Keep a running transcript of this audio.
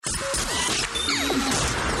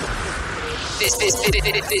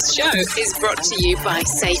This show is brought to you by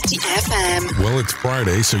Safety FM. Well, it's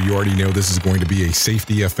Friday, so you already know this is going to be a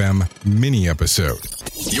Safety FM mini episode.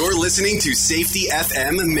 You're listening to Safety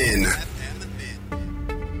FM Min.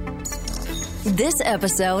 This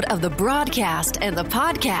episode of the broadcast and the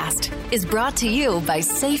podcast is brought to you by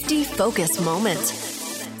Safety Focus Moment.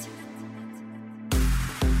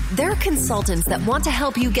 They're consultants that want to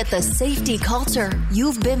help you get the safety culture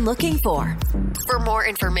you've been looking for. For more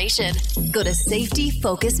information, go to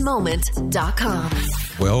safetyfocusmoment.com.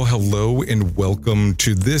 Well, hello and welcome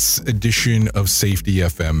to this edition of Safety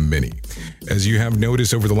FM Mini. As you have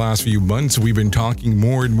noticed over the last few months, we've been talking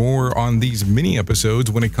more and more on these mini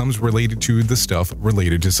episodes when it comes related to the stuff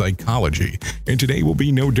related to psychology. And today will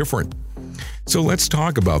be no different. So let's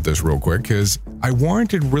talk about this real quick, because I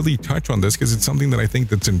wanted to really touch on this because it's something that I think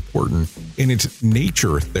that's important, and it's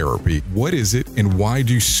nature therapy. What is it, and why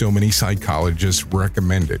do so many psychologists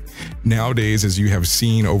recommend it? Nowadays, as you have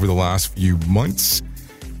seen over the last few months,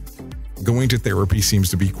 going to therapy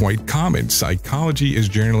seems to be quite common. Psychology is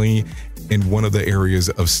generally in one of the areas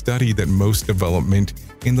of study that most development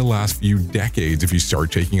in the last few decades, if you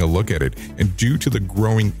start taking a look at it. And due to the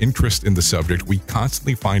growing interest in the subject, we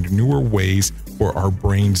constantly find newer ways for our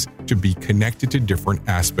brains to be connected to different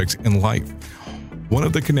aspects in life. One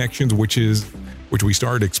of the connections which we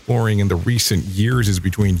started exploring in the recent years is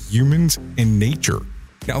between humans and nature.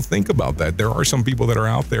 Now think about that. There are some people that are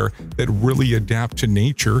out there that really adapt to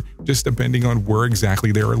nature just depending on where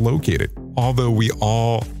exactly they are located. Although we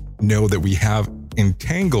all know that we have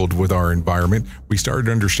entangled with our environment, we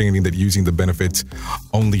started understanding that using the benefits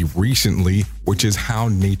only recently, which is how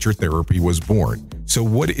nature therapy was born. So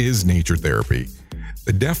what is nature therapy?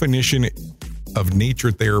 The definition of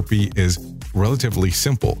nature therapy is relatively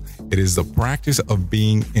simple. It is the practice of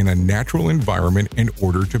being in a natural environment in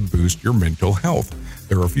order to boost your mental health.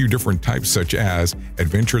 There are a few different types, such as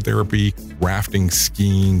adventure therapy, rafting,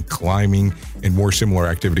 skiing, climbing, and more similar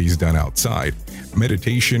activities done outside.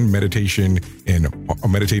 Meditating in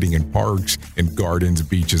parks and gardens,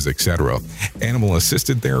 beaches, etc.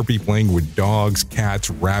 Animal-assisted therapy, playing with dogs, cats,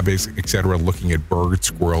 rabbits, etc., looking at birds,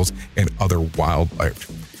 squirrels, and other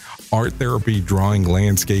wildlife. Art therapy, drawing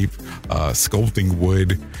landscape, sculpting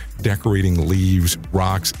wood, decorating leaves,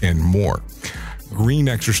 rocks, and more. Green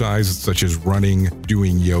exercises such as running,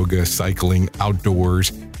 doing yoga, cycling,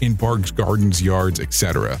 outdoors, in parks, gardens, yards,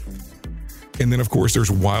 etc. And then, of course,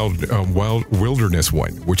 there's wild wilderness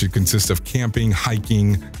one, which consists of camping,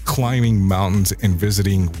 hiking, climbing mountains, and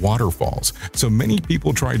visiting waterfalls. So many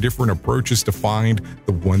people try different approaches to find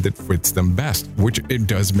the one that fits them best, which it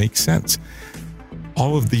does make sense.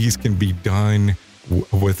 All of these can be done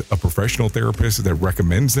with a professional therapist that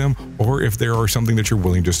recommends them, or if there are something that you're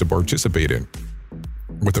willing just to participate in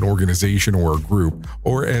with an organization or a group,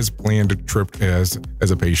 or as planned trip as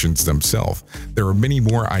a patient themselves. There are many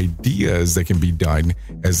more ideas that can be done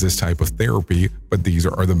as this type of therapy, but these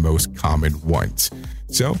are the most common ones.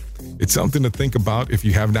 So it's something to think about if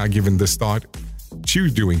you have not given this thought to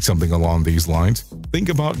doing something along these lines. Think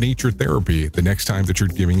about nature therapy the next time that you're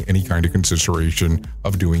giving any kind of consideration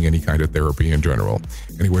of doing any kind of therapy in general.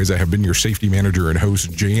 Anyways, I have been your safety manager and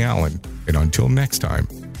host, Jay Allen, and until next time,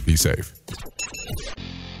 be safe.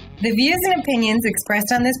 The views and opinions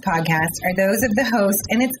expressed on this podcast are those of the host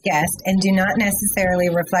and its guest and do not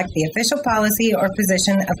necessarily reflect the official policy or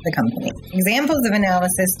position of the company. Examples of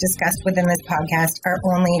analysis discussed within this podcast are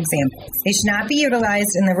only examples. They should not be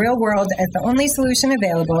utilized in the real world as the only solution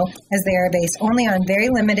available, as they are based only on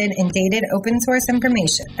very limited and dated open source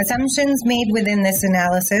information. Assumptions made within this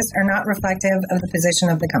analysis are not reflective of the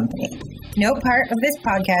position of the company. No part of this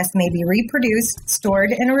podcast may be reproduced,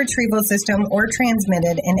 stored in a retrieval system, or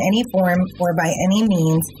transmitted in any form or by any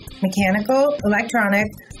means, mechanical,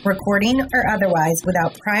 electronic, recording, or otherwise,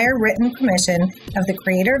 without prior written permission of the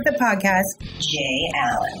creator of the podcast, Jay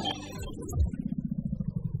Allen.